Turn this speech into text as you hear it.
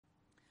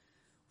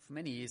For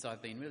many years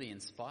I've been really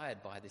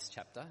inspired by this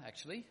chapter,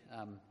 actually.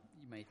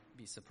 You may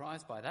be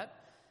surprised by that.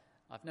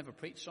 I've never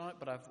preached on it,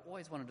 but I've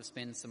always wanted to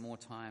spend some more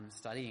time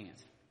studying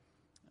it.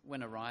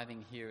 When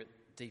arriving here at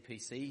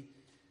DPC,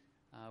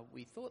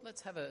 we thought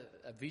let's have a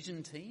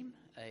vision team.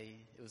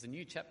 It was a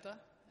new chapter,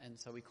 and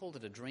so we called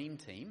it a dream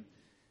team.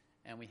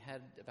 And we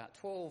had about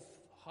 12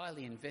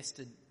 highly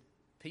invested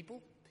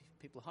people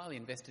highly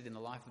invested in the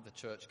life of the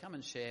church, come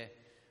and share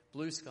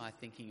blue sky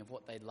thinking of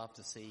what they'd love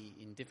to see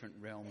in different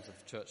realms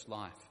of church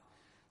life.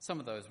 Some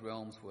of those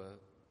realms were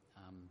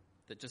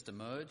that just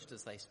emerged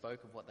as they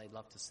spoke of what they'd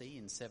love to see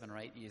in 7 or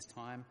 8 years'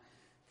 time.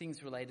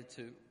 Things related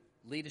to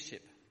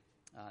leadership,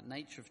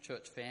 nature of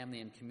church family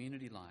and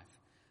community life.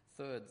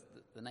 Third,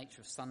 the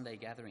nature of Sunday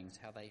gatherings,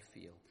 how they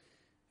feel.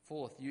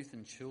 Fourth, youth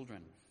and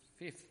children.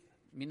 Fifth,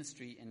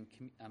 ministry and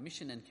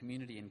mission and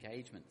community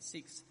engagement.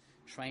 6,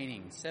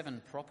 training.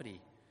 7, property.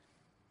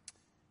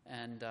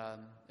 And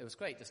it was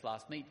great. Just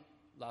last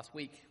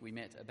week we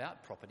met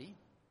about property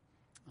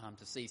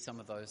to see some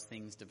of those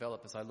things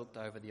develop as I looked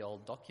over the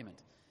old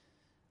document.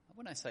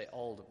 When I say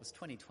old, it was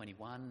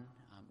 2021.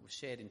 It was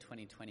shared in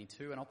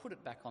 2022, and I'll put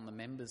it back on the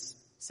members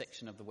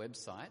section of the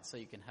website so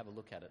you can have a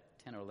look at it,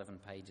 10 or 11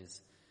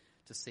 pages,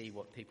 to see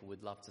what people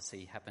would love to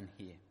see happen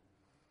here.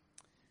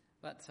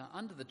 But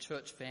under the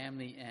church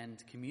family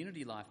and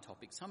community life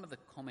topic, some of the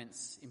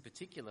comments in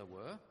particular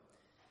were,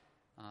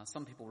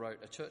 some people wrote,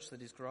 a church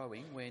that is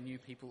growing where new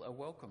people are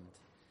welcomed,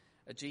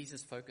 a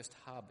Jesus-focused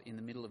hub in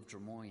the middle of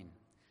Drummoyne,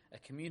 a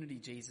community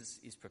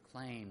Jesus is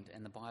proclaimed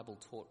and the Bible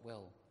taught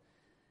well.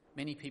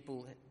 Many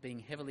people being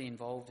heavily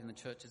involved in the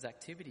church's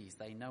activities,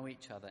 they know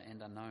each other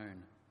and are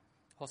known.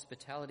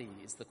 Hospitality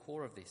is the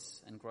core of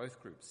this, and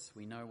growth groups,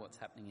 we know what's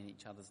happening in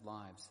each other's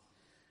lives.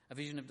 A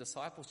vision of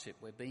discipleship,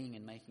 we're being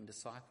and making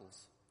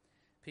disciples.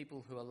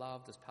 People who are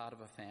loved as part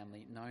of a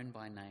family, known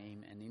by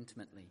name and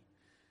intimately.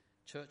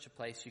 Church, a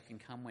place you can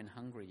come when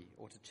hungry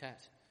or to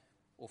chat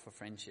or for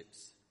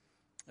friendships.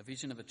 A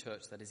vision of a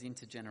church that is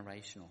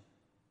intergenerational,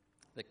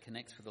 that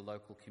connects with the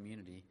local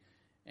community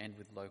and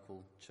with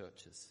local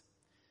churches.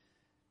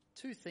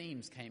 2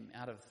 themes came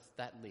out of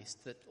that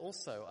list that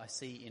also I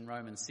see in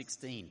Romans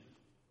 16.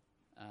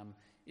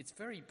 It's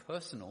very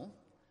personal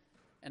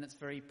and it's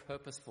very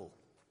purposeful.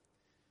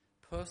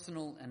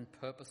 Personal and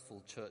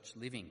purposeful church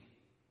living.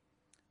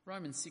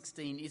 Romans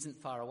 16 isn't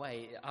far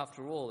away,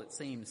 after all, it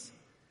seems,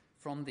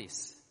 from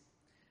this.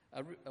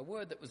 A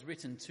word that was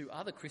written to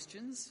other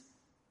Christians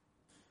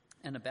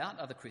and about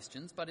other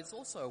Christians, but it's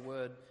also a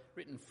word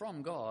written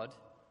from God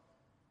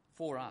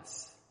for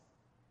us,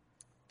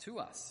 to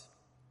us.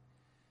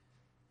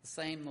 The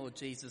same Lord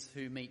Jesus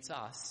who meets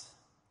us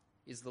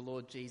is the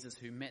Lord Jesus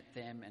who met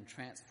them and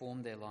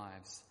transformed their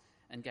lives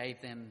and gave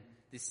them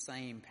this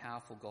same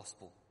powerful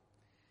gospel.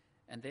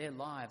 And their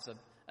lives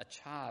are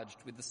charged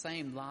with the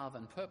same love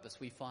and purpose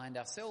we find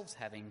ourselves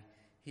having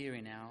here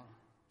in our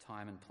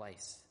time and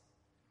place.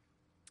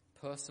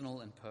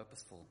 Personal and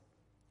purposeful.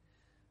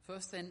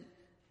 First then,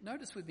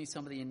 notice with me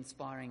some of the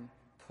inspiring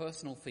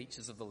personal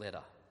features of the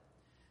letter.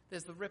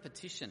 There's the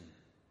repetition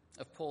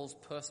of Paul's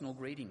personal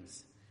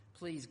greetings.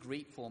 Please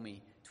greet for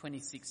me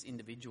 26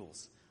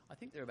 individuals. I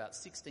think there are about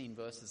 16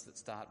 verses that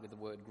start with the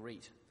word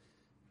greet.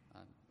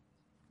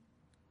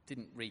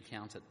 Didn't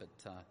recount it,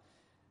 but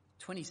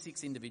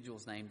 26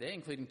 individuals named there,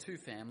 including 2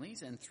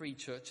 families and 3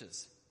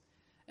 churches.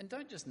 And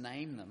don't just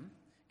name them,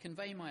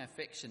 convey my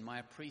affection, my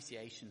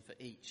appreciation for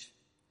each.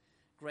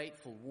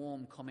 Grateful,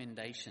 warm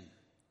commendation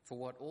for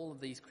what all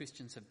of these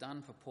Christians have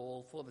done for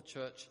Paul, for the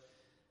church,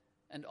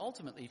 and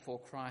ultimately for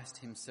Christ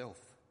himself.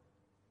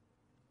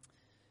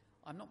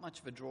 I'm not much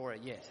of a drawer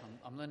yet.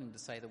 I'm learning to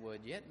say the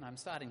word yet, and I'm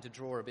starting to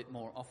draw a bit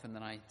more often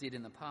than I did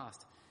in the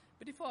past.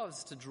 But if I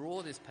was to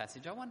draw this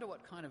passage, I wonder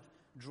what kind of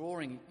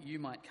drawing you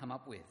might come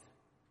up with.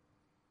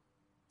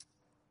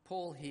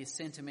 Paul here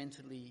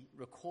sentimentally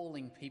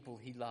recalling people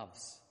he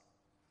loves.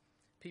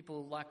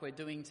 People like we're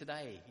doing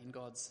today in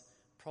God's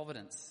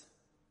providence.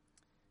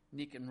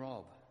 Nick and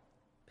Rob,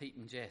 Pete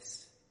and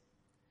Jess.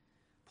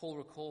 Paul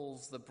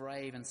recalls the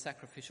brave and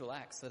sacrificial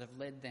acts that have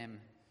led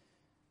them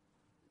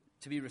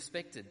to be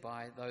respected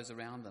by those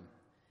around them.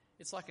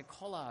 It's like a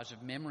collage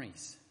of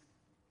memories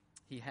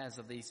he has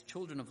of these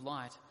children of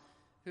light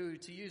who,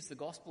 to use the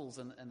Gospels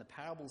and the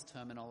parables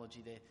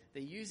terminology,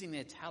 they're using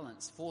their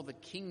talents for the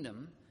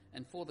kingdom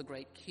and for the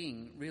great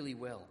King really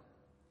well.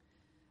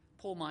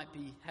 Paul might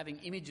be having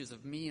images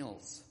of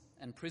meals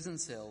and prison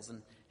cells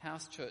and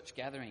house church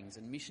gatherings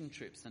and mission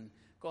trips and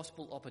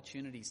gospel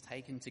opportunities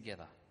taken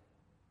together.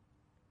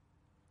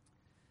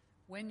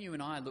 When you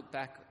and I look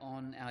back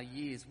on our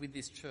years with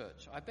this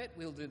church, I bet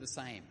we'll do the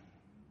same.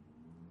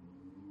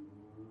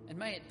 And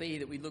may it be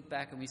that we look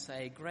back and we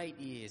say, great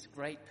years,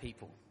 great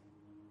people.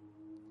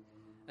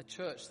 A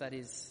church that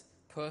is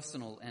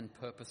personal and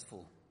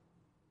purposeful.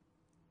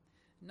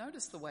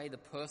 Notice the way the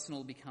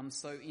personal becomes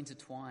so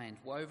intertwined,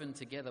 woven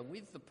together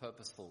with the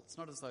purposeful. It's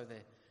not as though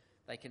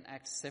they can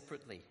act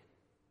separately.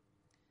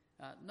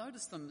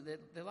 Notice them,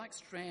 they're like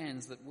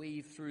strands that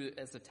weave through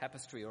as a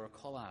tapestry or a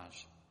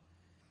collage.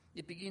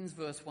 It begins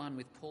verse 1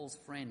 with Paul's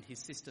friend, his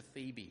sister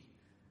Phoebe,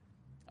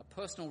 a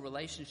personal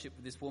relationship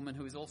with this woman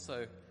who is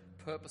also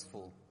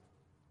purposeful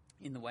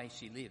in the way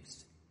she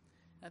lives.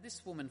 Now,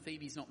 this woman,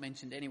 Phoebe, is not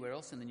mentioned anywhere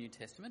else in the New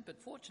Testament,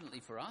 but fortunately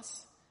for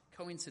us,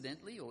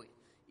 coincidentally or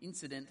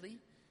incidentally,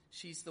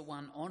 she's the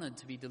one honoured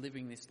to be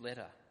delivering this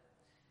letter.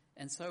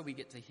 And so we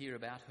get to hear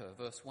about her.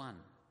 Verse 1.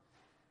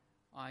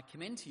 I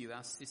commend to you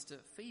our sister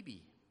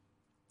Phoebe,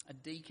 a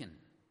deacon,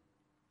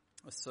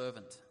 a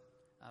servant.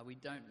 We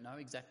don't know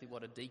exactly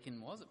what a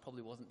deacon was. It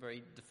probably wasn't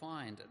very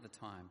defined at the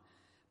time,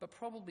 but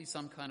probably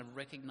some kind of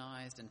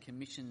recognised and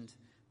commissioned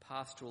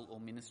pastoral or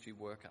ministry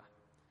worker.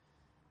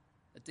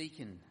 A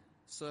deacon,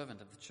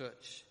 servant of the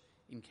church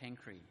in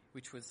Cancre,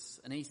 which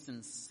was an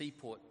eastern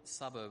seaport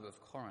suburb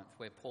of Corinth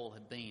where Paul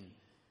had been,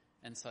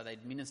 and so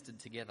they'd ministered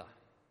together.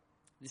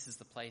 This is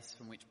the place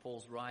from which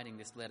Paul's writing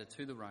this letter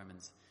to the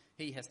Romans.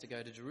 He has to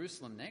go to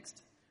Jerusalem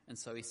next, and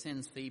so he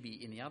sends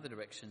Phoebe in the other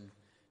direction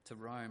to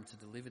Rome to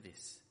deliver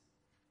this.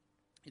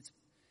 It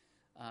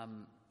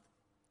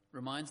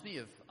reminds me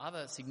of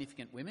other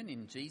significant women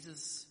in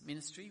Jesus'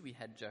 ministry. We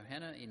had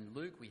Johanna in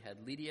Luke, we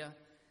had Lydia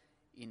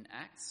in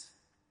Acts,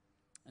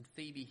 and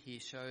Phoebe here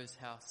shows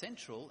how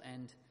central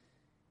and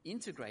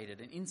integrated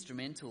and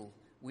instrumental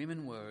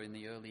women were in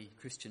the early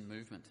Christian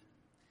movement.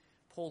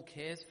 Paul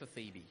cares for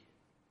Phoebe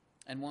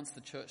and wants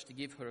the church to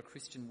give her a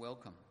Christian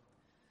welcome,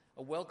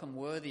 a welcome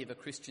worthy of a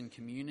Christian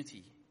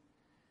community,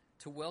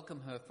 to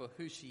welcome her for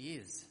who she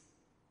is,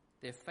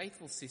 their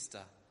faithful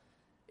sister,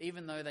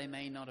 even though they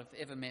may not have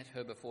ever met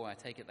her before. I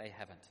take it they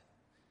haven't.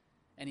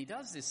 And he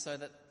does this so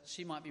that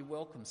she might be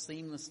welcomed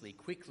seamlessly,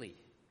 quickly,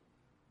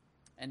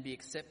 and be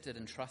accepted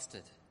and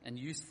trusted and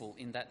useful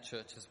in that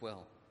church as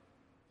well.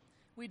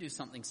 We do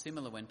something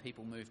similar when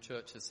people move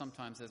churches.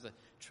 Sometimes there's a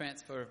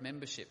transfer of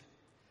membership.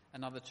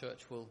 Another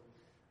church will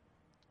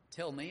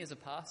tell me as a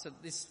pastor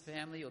that this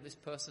family or this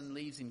person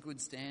leaves in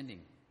good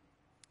standing,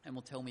 and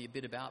will tell me a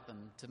bit about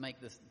them to make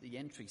the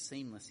entry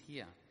seamless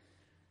here.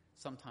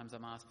 Sometimes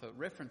I'm asked for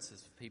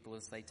references for people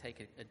as they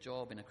take a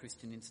job in a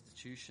Christian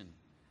institution.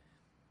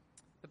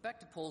 But back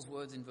to Paul's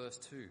words in verse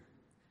 2.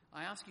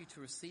 I ask you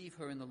to receive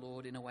her in the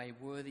Lord in a way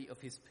worthy of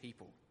his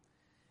people,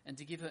 and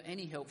to give her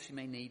any help she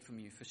may need from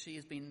you, for she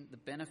has been the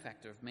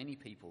benefactor of many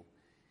people,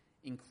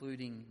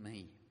 including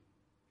me.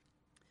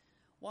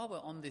 While we're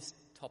on this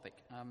topic,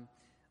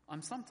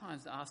 I'm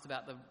sometimes asked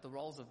about the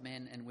roles of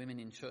men and women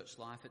in church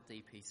life at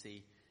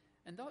DPC,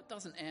 and though it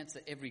doesn't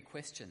answer every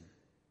question,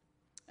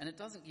 and it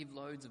doesn't give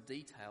loads of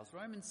details,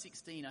 Romans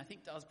 16, I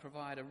think, does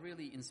provide a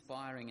really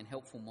inspiring and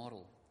helpful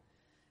model.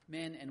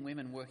 Men and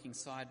women working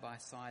side by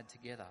side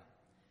together.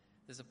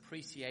 There's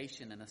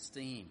appreciation and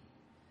esteem.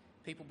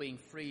 People being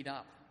freed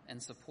up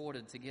and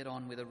supported to get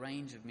on with a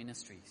range of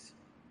ministries.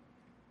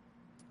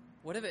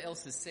 Whatever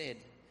else is said,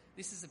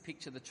 this is a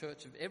picture the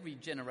church of every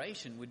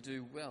generation would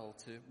do well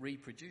to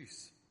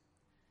reproduce.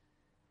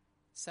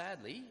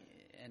 Sadly,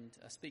 and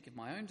I speak of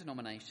my own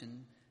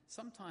denomination,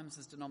 sometimes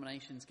as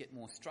denominations get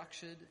more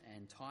structured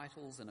and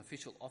titles and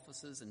official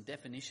offices and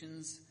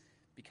definitions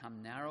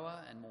become narrower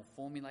and more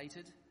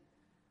formulated,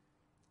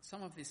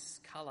 some of this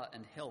colour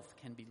and health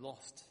can be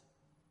lost.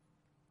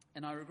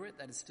 And I regret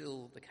that is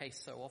still the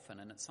case so often,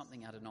 and it's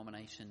something our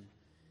denomination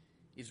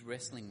is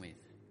wrestling with.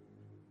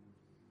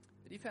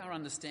 But if our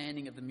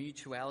understanding of the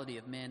mutuality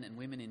of men and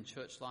women in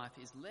church life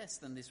is less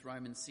than this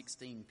Romans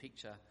 16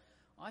 picture,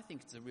 I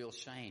think it's a real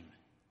shame.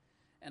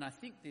 And I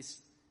think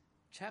this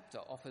chapter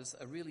offers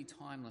a really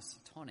timeless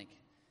tonic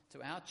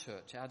to our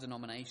church, our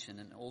denomination,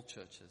 and all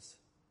churches.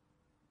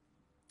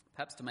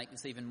 Perhaps to make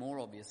this even more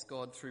obvious,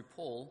 God, through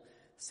Paul,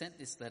 sent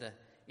this letter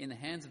in the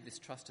hands of this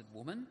trusted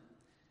woman,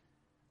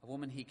 a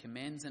woman he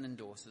commends and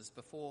endorses,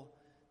 before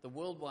the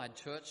worldwide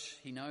church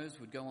he knows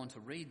would go on to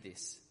read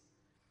this.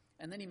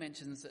 And then he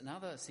mentions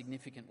another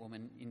significant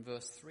woman in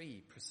verse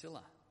 3,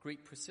 Priscilla,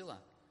 Greek Priscilla.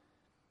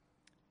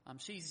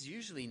 She's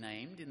usually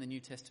named in the New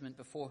Testament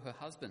before her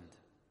husband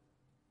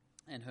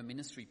and her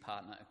ministry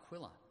partner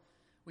Aquila.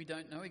 We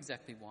don't know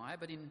exactly why,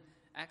 but in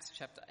Acts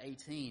chapter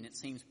 18, it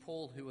seems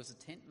Paul, who was a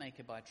tent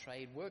maker by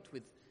trade, worked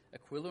with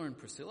Aquila and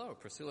Priscilla, or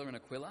Priscilla and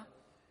Aquila,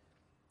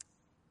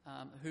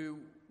 who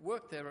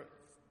worked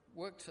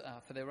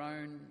for their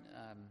own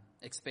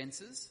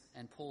expenses,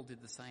 and Paul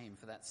did the same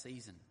for that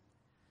season.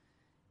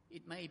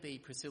 It may be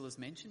Priscilla's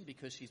mentioned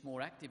because she's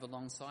more active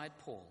alongside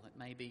Paul. It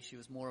may be she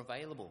was more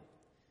available.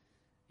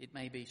 It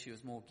may be she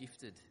was more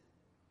gifted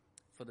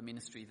for the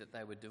ministry that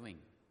they were doing.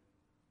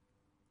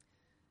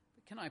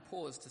 But can I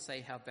pause to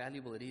say how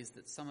valuable it is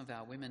that some of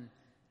our women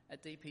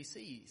at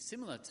DPC,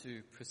 similar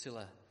to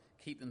Priscilla,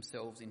 keep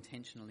themselves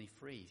intentionally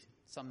free.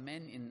 Some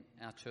men in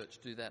our church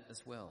do that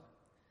as well.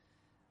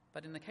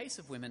 But in the case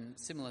of women,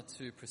 similar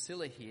to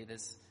Priscilla here,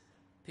 there's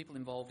people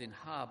involved in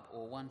hub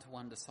or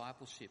one-to-one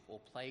discipleship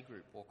or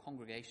playgroup or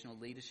congregational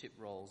leadership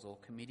roles or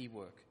committee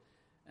work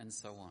and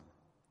so on.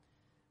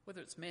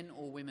 Whether it's men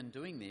or women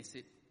doing this,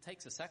 it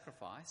takes a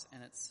sacrifice,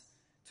 and it's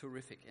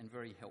terrific and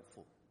very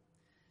helpful.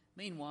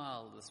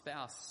 Meanwhile, the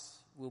spouse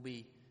will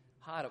be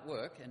hard at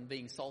work, and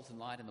being salt and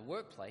light in the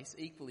workplace,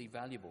 equally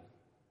valuable.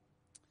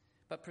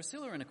 But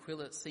Priscilla and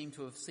Aquila seem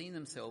to have seen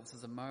themselves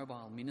as a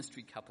mobile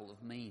ministry couple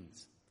of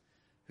means.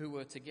 who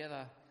were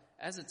together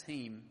as a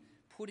team,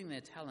 putting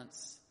their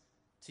talents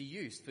to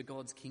use for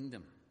God's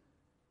kingdom.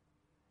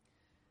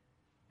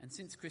 And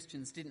since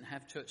Christians didn't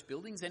have church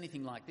buildings,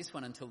 anything like this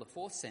one, until the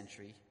 4th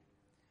century,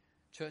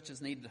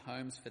 churches needed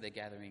homes for their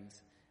gatherings,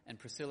 and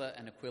Priscilla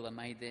and Aquila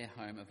made their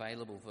home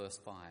available, verse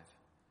 5.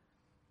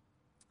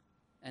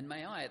 And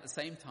may I at the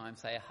same time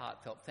say a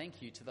heartfelt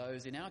thank you to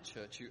those in our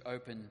church who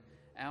open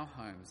our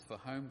homes for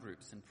home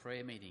groups and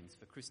prayer meetings,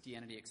 for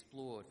Christianity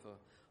Explored, for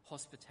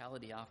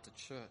hospitality after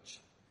church.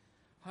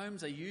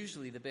 Homes are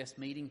usually the best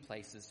meeting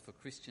places for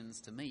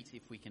Christians to meet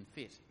if we can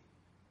fit.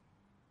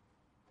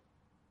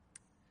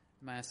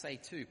 May I say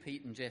too,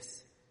 Pete and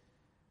Jess,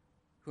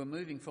 who are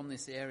moving from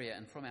this area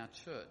and from our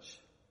church,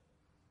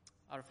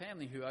 are a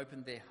family who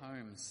opened their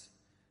homes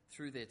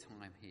through their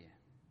time here.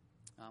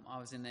 I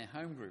was in their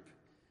home group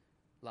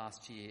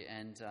last year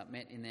and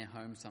met in their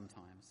home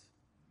sometimes.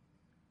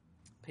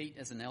 Pete,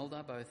 as an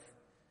elder, both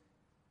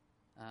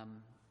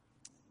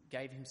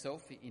gave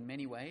himself in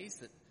many ways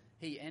that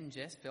he and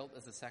Jess felt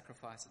as a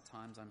sacrifice at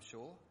times, I'm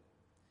sure.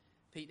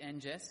 Pete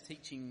and Jess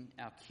teaching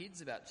our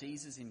kids about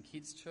Jesus in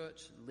kids'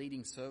 church,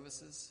 leading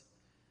services.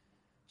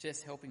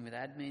 Jess helping with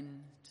admin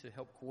to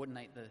help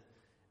coordinate the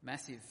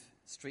massive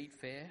street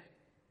fair.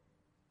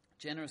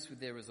 Generous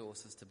with their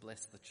resources to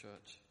bless the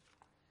church.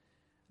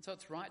 And so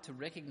it's right to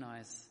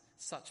recognise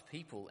such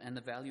people and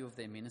the value of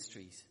their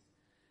ministries.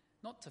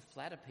 Not to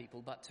flatter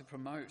people, but to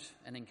promote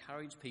and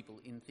encourage people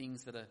in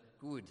things that are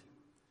good.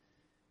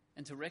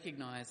 And to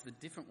recognise the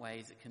different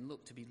ways it can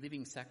look to be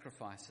living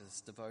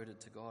sacrifices devoted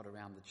to God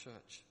around the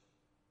church.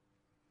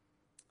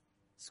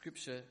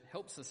 Scripture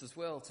helps us as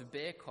well to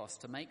bear costs,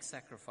 to make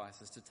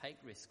sacrifices, to take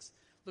risks.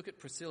 Look at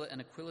Priscilla and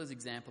Aquila's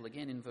example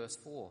again in verse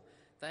 4.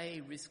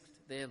 They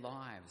risked their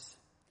lives.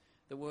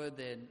 The word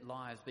their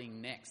lives being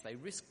necks. They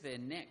risked their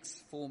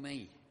necks for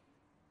me.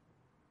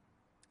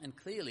 And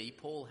clearly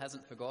Paul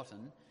hasn't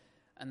forgotten,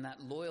 and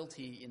that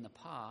loyalty in the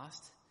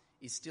past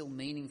is still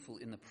meaningful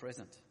in the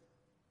present.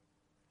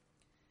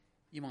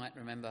 You might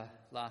remember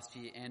last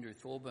year Andrew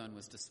Thorburn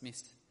was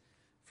dismissed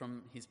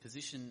from his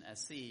position as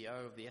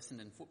CEO of the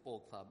Essendon Football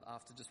Club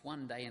after just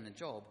one day in the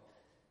job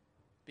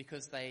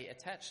because they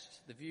attached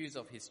the views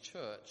of his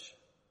church,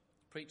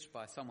 preached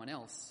by someone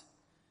else,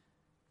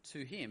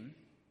 to him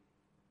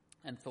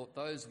and thought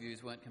those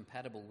views weren't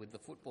compatible with the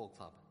football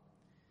club.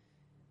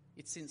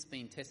 It's since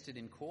been tested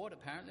in court,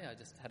 apparently. I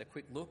just had a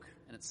quick look,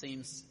 and it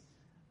seems,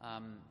 I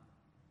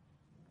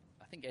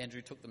think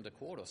Andrew took them to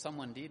court, or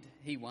someone did.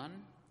 He won,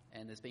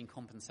 and there's been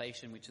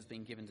compensation which has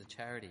been given to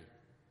charity.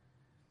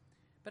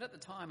 But at the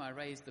time I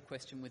raised the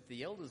question with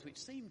the elders, which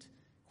seemed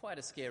quite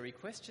a scary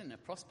question, a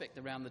prospect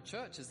around the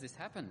church as this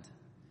happened.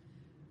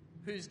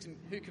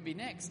 Who can be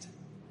next?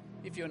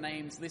 If your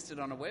name's listed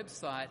on a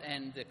website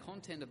and the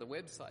content of the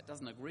website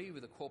doesn't agree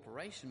with a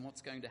corporation,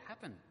 what's going to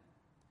happen?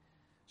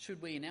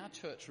 Should we in our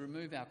church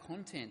remove our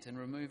content and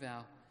remove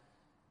our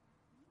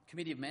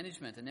committee of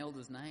management and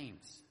elders'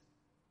 names?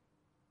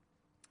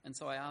 And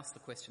so I asked the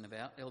question of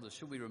our elders,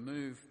 should we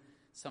remove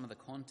some of the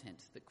content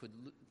that could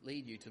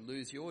lead you to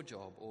lose your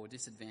job or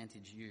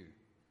disadvantage you?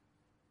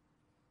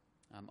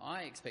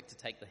 I expect to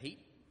take the heat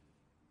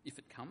if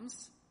it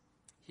comes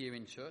here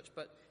in church,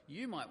 but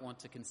you might want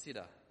to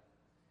consider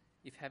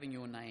if having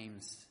your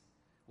names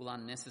will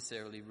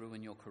unnecessarily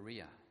ruin your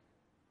career.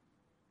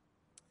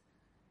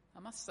 I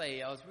must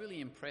say I was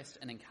really impressed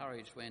and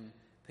encouraged when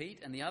Pete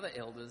and the other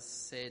elders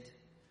said,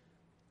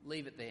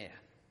 leave it there.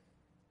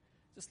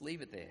 Just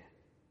leave it there.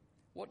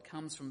 What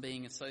comes from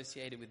being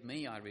associated with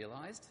me, I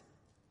realised.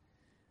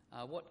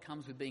 What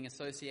comes with being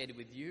associated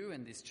with you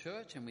and this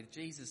church and with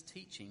Jesus'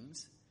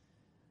 teachings,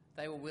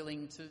 they were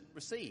willing to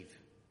receive,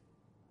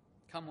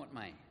 come what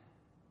may.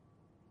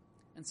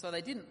 And so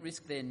they didn't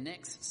risk their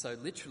necks so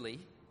literally,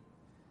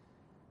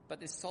 but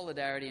this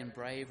solidarity and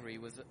bravery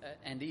was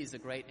and is a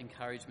great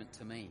encouragement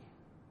to me.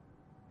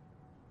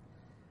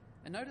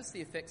 And notice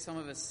the effect some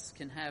of us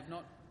can have,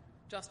 not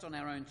just on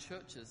our own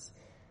churches,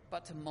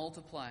 but to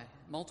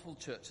multiple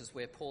churches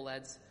where Paul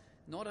adds,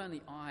 not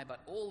only I, but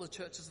all the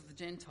churches of the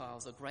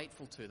Gentiles are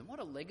grateful to them. What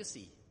a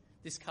legacy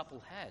this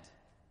couple had.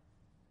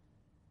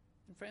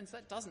 And friends,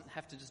 that doesn't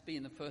have to just be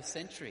in the first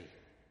century.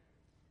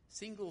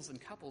 Singles and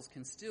couples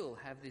can still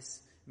have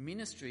this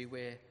ministry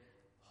where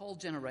whole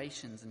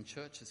generations and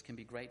churches can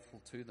be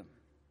grateful to them.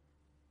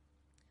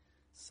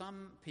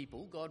 Some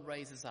people God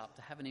raises up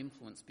to have an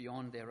influence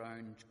beyond their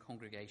own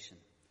congregation.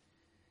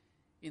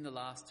 In the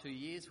last 2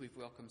 years, we've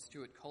welcomed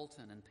Stuart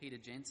Colton and Peter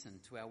Jensen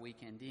to our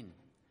weekend inn.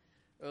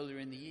 Earlier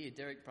in the year,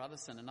 Derek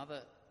Brotherson,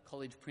 another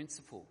college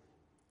principal,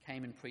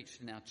 came and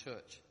preached in our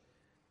church.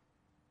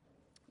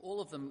 All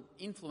of them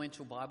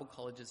influential Bible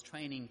colleges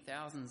training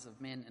thousands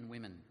of men and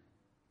women.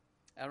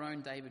 Our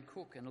own David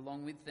Cook, and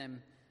along with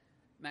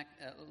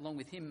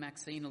him,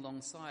 Maxine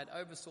alongside,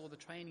 oversaw the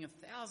training of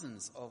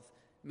thousands of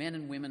men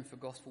and women for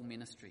gospel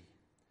ministry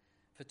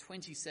for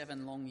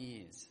 27 long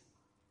years.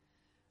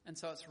 And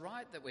so it's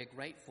right that we're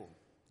grateful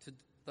to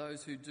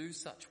those who do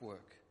such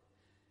work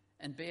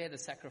and bear the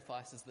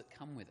sacrifices that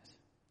come with it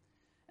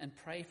and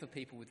pray for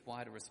people with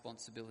wider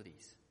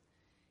responsibilities.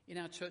 In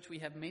our church, we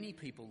have many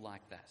people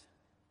like that.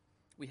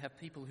 We have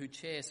people who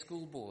chair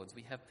school boards.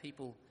 We have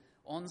people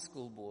on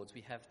school boards.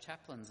 We have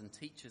chaplains and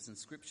teachers and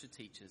scripture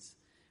teachers.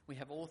 We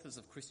have authors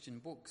of Christian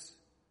books.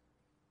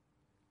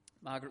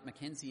 Margaret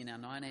Mackenzie in our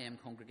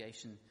 9am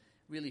congregation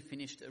really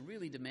finished a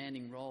really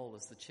demanding role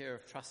as the chair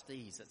of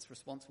trustees that's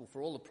responsible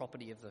for all the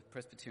property of the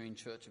Presbyterian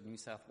Church of New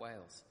South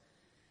Wales.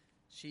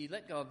 She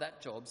let go of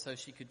that job so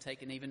she could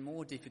take an even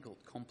more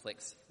difficult,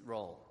 complex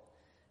role,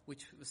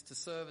 which was to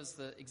serve as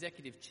the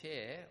executive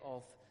chair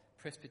of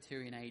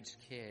Presbyterian Aged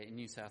Care in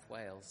New South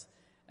Wales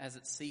as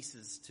it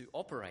ceases to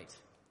operate,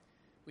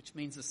 which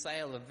means the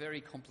sale of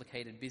very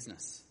complicated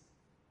business.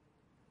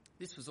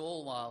 This was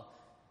all while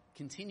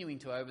continuing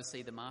to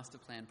oversee the master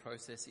plan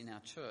process in our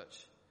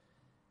church.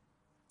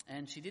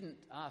 And she didn't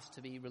ask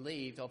to be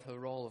relieved of her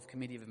role of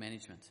committee of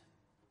management,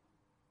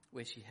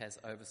 where she has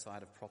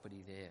oversight of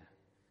property there.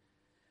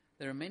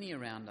 There are many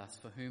around us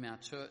for whom our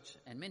church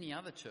and many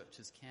other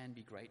churches can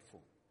be grateful.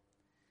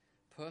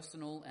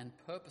 Personal and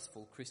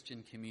purposeful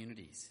Christian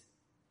communities.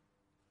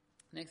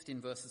 Next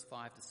in verses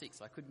 5 to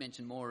 6, I could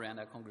mention more around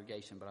our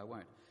congregation, but I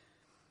won't.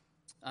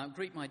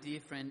 Greet my dear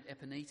friend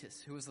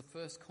Epanetus, who was the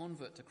first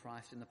convert to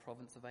Christ in the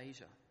province of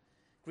Asia.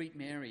 Greet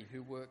Mary,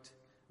 who worked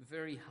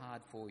very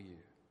hard for you.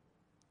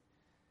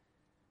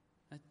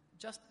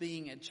 Just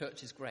being at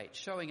church is great.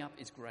 Showing up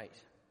is great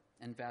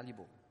and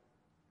valuable.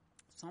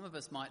 Some of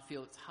us might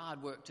feel it's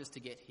hard work just to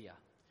get here.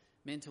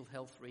 Mental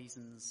health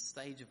reasons,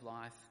 stage of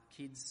life,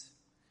 kids.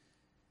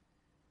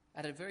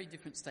 At a very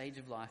different stage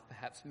of life,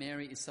 perhaps,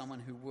 Mary is someone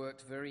who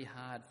worked very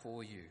hard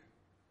for you.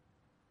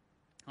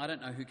 I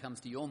don't know who comes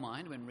to your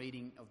mind when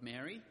reading of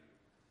Mary.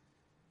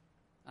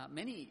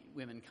 Many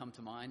women come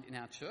to mind in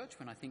our church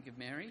when I think of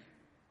Mary.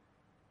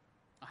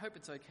 I hope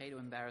it's okay to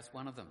embarrass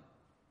one of them,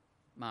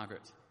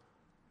 Margaret.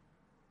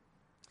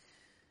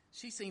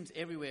 She seems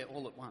everywhere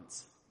all at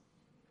once.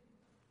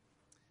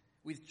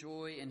 With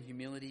joy and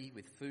humility,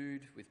 with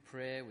food, with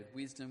prayer, with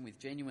wisdom, with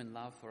genuine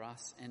love for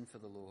us and for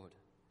the Lord.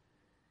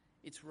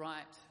 It's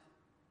right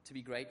to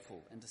be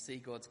grateful and to see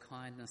God's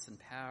kindness and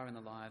power in the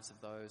lives of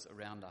those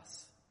around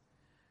us.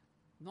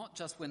 Not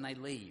just when they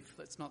leave.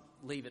 Let's not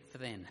leave it for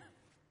then.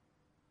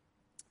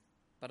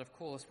 But of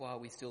course, while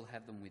we still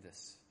have them with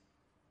us.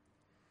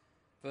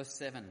 Verse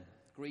 7,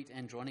 greet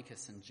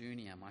Andronicus and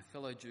Junia, my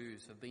fellow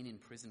Jews who have been in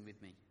prison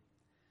with me.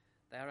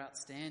 They are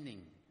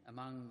outstanding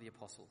among the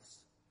apostles,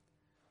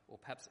 or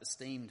perhaps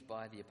esteemed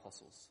by the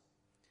apostles,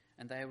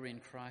 and they were in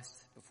Christ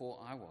before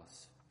I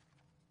was.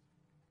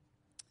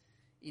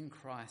 In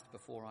Christ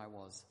before I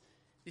was.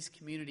 This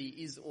community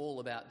is all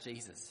about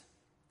Jesus.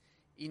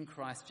 In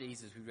Christ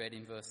Jesus, we read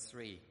in verse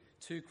 3.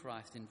 To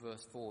Christ in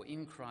verse 4.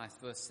 In Christ,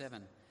 verse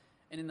 7.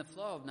 And in the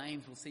flow of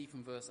names we'll see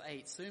from verse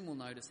 8, soon we'll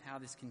notice how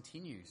this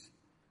continues.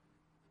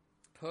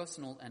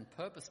 Personal and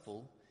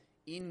purposeful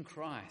in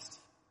Christ,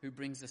 who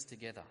brings us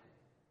together.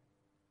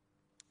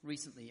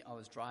 Recently, I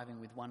was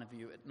driving with one of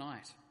you at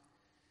night.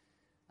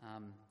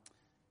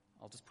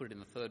 I'll just put it in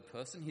the third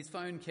person. His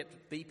phone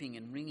kept beeping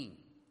and ringing.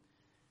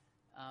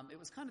 It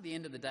was kind of the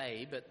end of the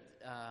day, but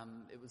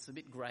it was a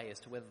bit grey as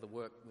to whether the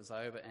work was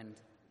over and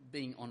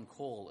being on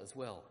call as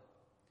well.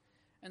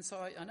 And so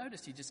I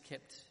noticed he just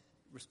kept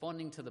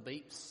responding to the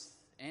beeps,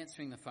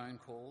 answering the phone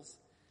calls,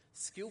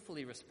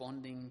 skillfully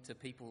responding to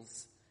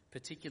people's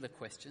particular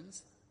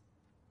questions,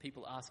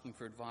 people asking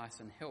for advice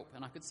and help.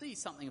 And I could see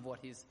something of what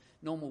his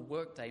normal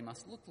workday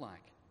must look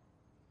like.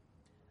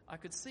 I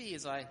could see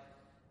as I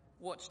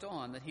watched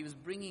on that he was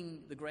bringing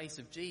the grace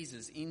of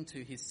Jesus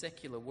into his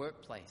secular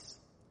workplace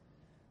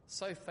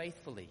so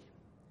faithfully.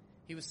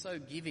 He was so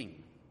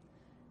giving.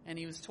 And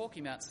he was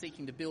talking about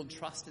seeking to build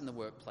trust in the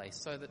workplace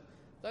so that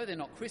though they're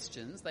not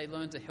Christians, they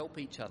learn to help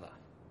each other.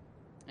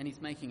 And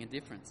he's making a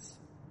difference.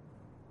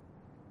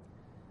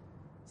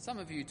 Some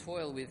of you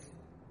toil with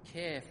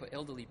care for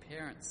elderly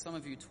parents. Some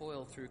of you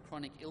toil through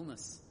chronic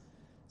illness.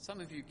 Some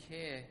of you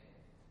care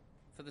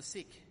for the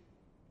sick.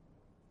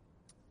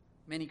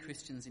 Many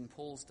Christians in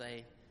Paul's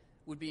day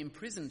would be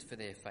imprisoned for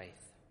their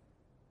faith.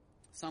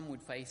 Some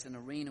would face an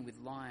arena with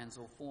lions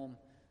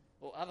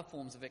or other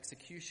forms of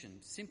execution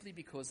simply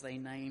because they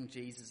named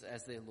Jesus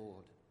as their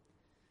Lord.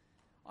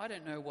 I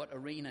don't know what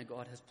arena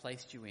God has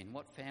placed you in,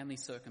 what family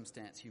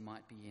circumstance you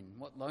might be in,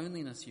 what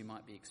loneliness you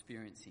might be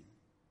experiencing.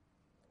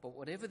 But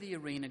whatever the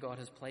arena God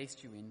has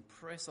placed you in,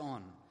 press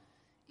on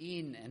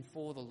in and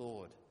for the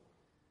Lord,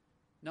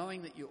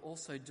 knowing that you're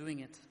also doing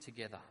it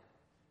together.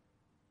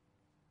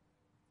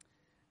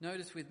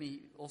 Notice with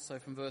me also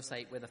from verse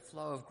 8 where the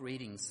flow of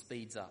greetings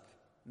speeds up.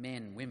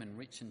 Men, women,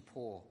 rich and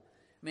poor.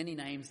 Many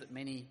names that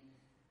the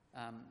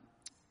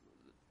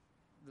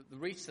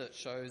research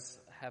shows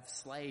have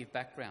slave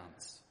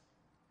backgrounds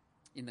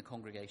in the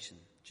congregation.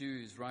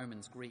 Jews,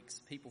 Romans, Greeks,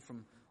 people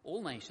from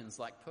all nations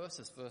like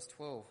Persis, verse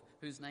 12,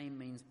 whose name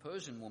means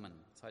Persian woman.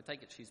 So I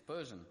take it she's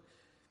Persian.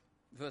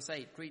 Verse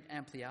 8, greet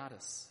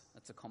Ampliatus.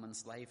 That's a common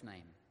slave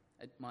name.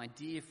 My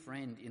dear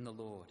friend in the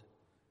Lord.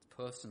 It's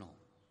personal.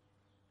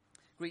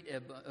 Greet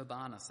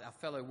Urbanus, our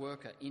fellow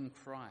worker in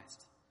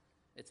Christ.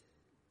 It's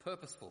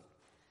purposeful.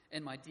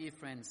 And my dear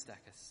friend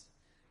Stachys.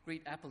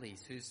 Greet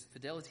Apelles, whose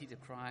fidelity to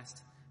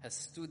Christ has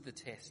stood the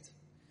test.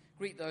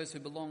 Greet those who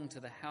belong to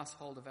the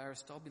household of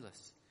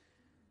Aristobulus.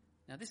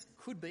 Now this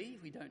could be,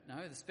 we don't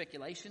know, the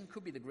speculation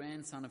could be the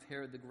grandson of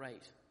Herod the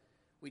Great,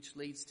 which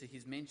leads to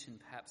his mention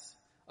perhaps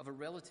of a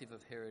relative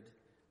of Herod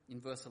in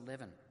verse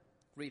 11.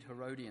 Greet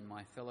Herodion,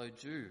 my fellow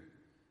Jew,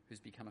 who's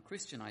become a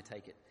Christian, I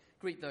take it.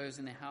 Greet those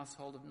in the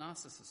household of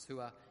Narcissus who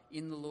are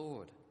in the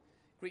Lord.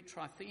 Greet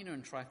Tryphena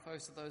and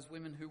Tryphosa, those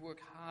women who work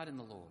hard in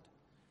the Lord.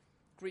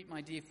 Greet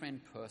my dear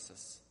friend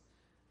Persis,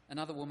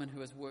 another woman who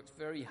has worked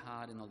very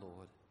hard in the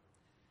Lord.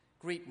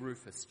 Greet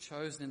Rufus,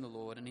 chosen in the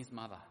Lord, and his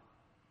mother,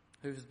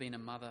 who has been a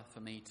mother for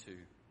me too. You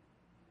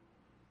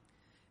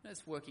know,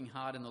 it's working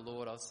hard in the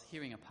Lord. I was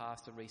hearing a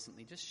pastor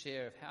recently just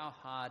share of how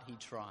hard he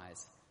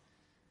tries.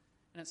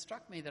 And it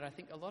struck me that I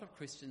think a lot of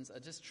Christians are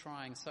just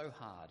trying so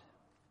hard,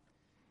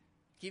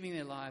 giving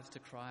their lives to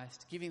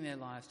Christ, giving their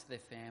lives to their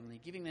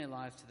family, giving their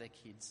lives to their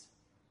kids,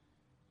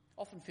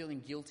 often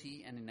feeling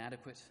guilty and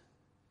inadequate,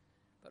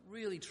 but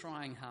really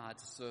trying hard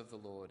to serve the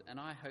Lord. And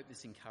I hope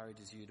this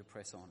encourages you to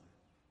press on.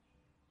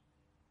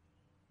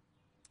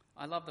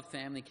 I love the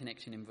family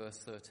connection in verse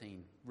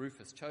 13.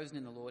 Rufus, chosen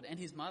in the Lord, and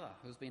his mother,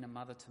 who has been a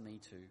mother to me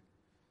too.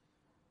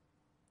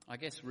 I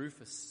guess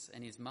Rufus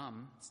and his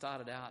mum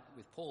started out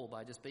with Paul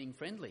by just being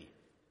friendly.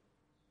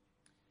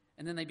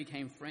 And then they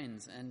became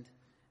friends, and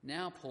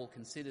now Paul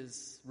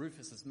considers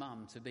Rufus's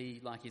mum to be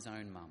like his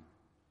own mum.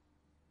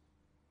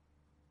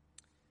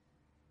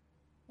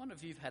 I wonder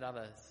if you've had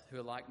others who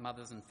are like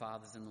mothers and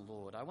fathers in the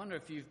Lord. I wonder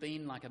if you've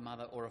been like a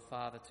mother or a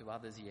father to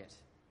others yet.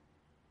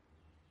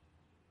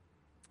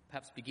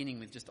 Perhaps beginning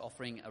with just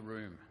offering a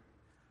room.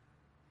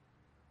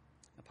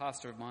 A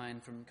pastor of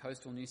mine from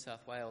coastal New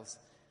South Wales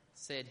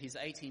said his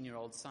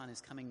 18-year-old son is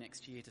coming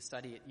next year to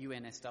study at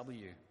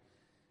UNSW,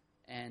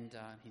 and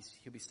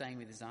he'll be staying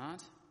with his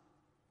aunt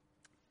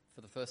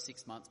for the first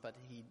 6 months, but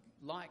he'd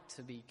like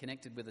to be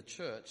connected with a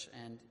church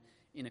and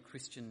in a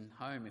Christian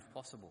home if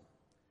possible.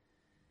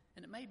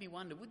 And it made me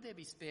wonder, would there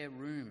be spare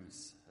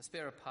rooms, a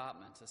spare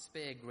apartment, a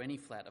spare granny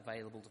flat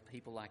available to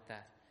people like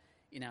that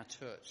in our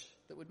church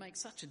that would make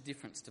such a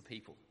difference to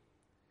people?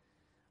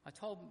 I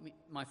told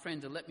my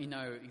friend to let me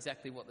know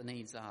exactly what the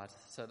needs are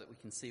so that we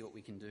can see what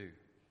we can do.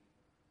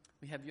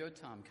 We have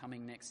Yotam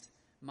coming next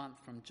month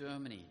from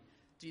Germany.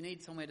 Do you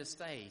need somewhere to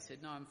stay? He said,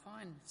 no, I'm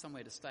fine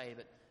somewhere to stay,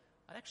 but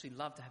I'd actually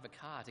love to have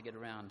a car to get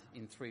around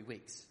in 3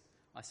 weeks.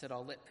 I said,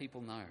 I'll let people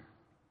know.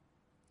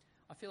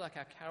 I feel like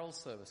our carol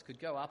service could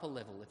go up a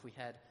level if we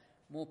had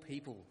more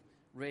people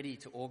ready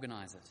to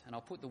organise it, and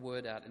I'll put the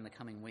word out in the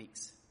coming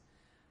weeks.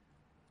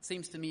 It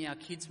seems to me our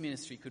kids'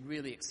 ministry could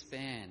really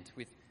expand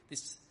with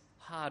this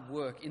hard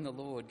work in the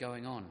Lord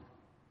going on.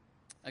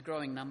 A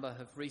growing number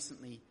have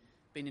recently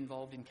been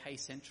involved in K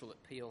Central at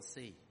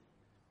PLC.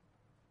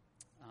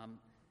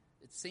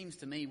 It seems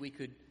to me we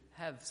could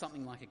have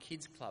something like a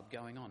kids club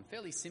going on,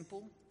 fairly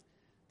simple,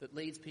 that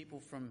leads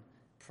people from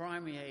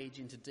primary age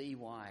into DY,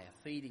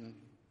 a feeding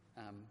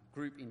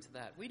group into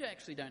that. We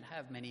actually don't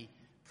have many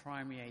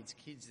primary age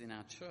kids in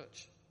our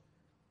church.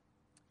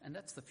 And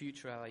that's the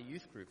future of our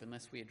youth group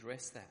unless we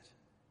address that.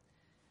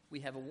 We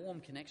have a warm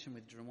connection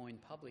with Des Moines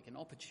Public and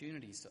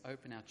opportunities to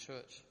open our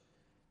church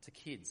to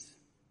kids,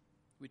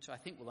 which I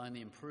think will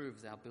only improve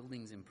as our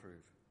buildings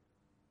improve.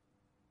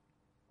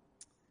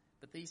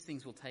 But these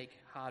things will take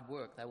hard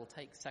work. They will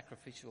take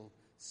sacrificial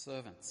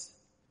servants.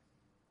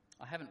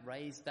 I haven't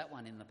raised that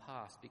one in the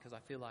past because I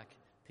feel like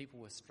people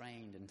were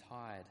strained and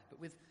tired.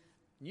 But with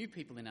new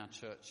people in our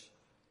church,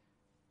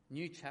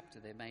 new chapter,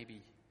 there may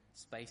be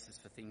spaces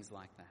for things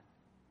like that.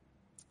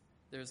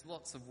 There is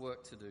lots of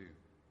work to do.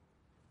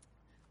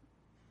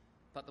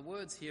 But the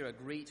words here are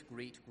greet,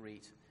 greet,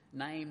 greet.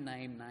 Name,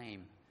 name,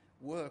 name.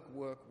 Work,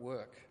 work,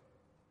 work.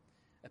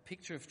 A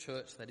picture of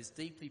church that is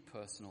deeply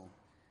personal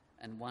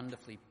and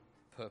wonderfully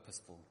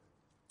purposeful,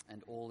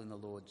 and all in the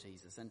Lord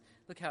Jesus. And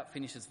look how it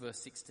finishes, verse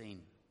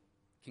 16.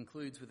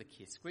 Concludes with a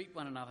kiss. Greet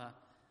one another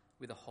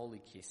with a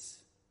holy kiss.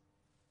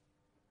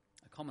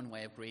 A common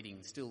way of greeting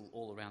still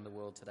all around the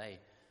world today.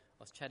 I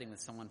was chatting with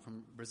someone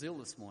from Brazil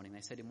this morning.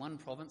 They said in one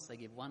province they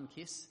give 1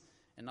 kiss,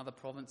 another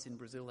province in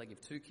Brazil they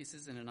give 2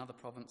 kisses, and another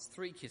province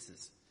 3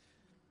 kisses.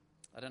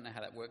 I don't know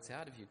how that works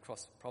out if you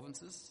cross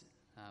provinces.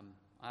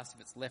 I asked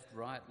if it's left,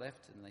 right,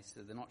 left, and they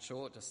said they're not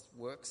sure, it just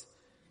works.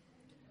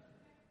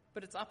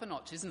 But it's up a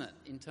notch, isn't it,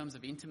 in terms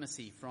of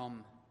intimacy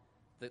from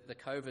the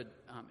COVID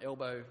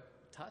elbow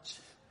touch.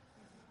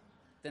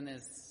 Then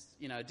there's,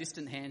 a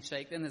distant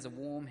handshake, then there's a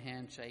warm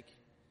handshake.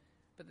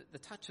 But the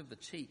touch of the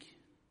cheek,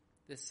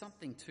 there's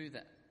something to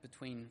that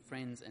between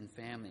friends and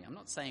family. I'm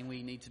not saying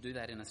we need to do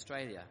that in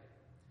Australia.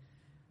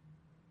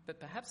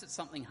 But perhaps it's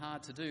something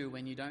hard to do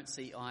when you don't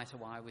see eye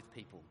to eye with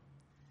people.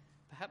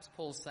 Perhaps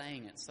Paul's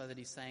saying it so that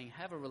he's saying,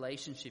 have a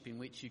relationship in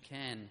which you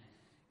can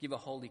give a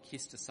holy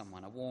kiss to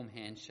someone, a warm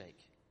handshake.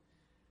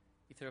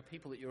 If there are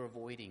people that you're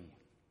avoiding,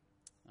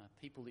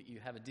 people that you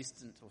have a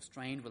distant or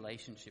strained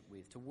relationship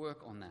with, to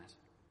work on that.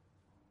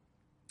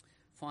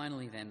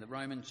 Finally then, the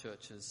Roman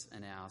churches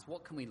and ours,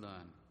 what can we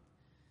learn?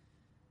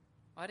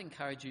 I'd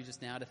encourage you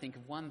just now to think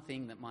of one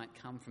thing that might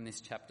come from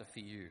this chapter for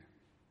you.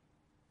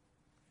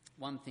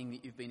 One thing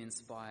that you've been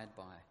inspired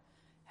by.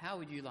 How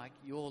would you like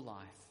your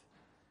life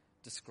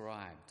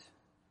described?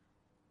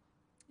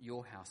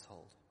 Your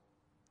household.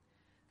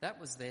 That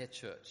was their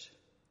church.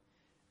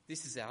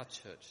 This is our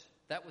church.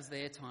 That was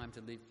their time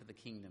to live for the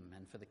kingdom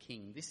and for the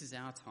King. This is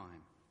our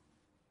time.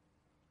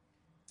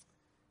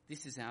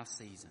 This is our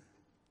season.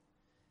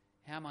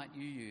 How might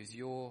you use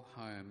your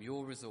home,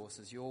 your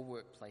resources, your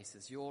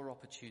workplaces, your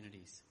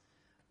opportunities,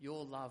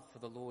 your love for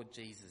the Lord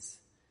Jesus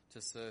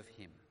to serve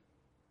him?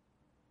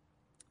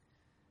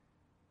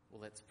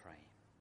 Well, let's pray.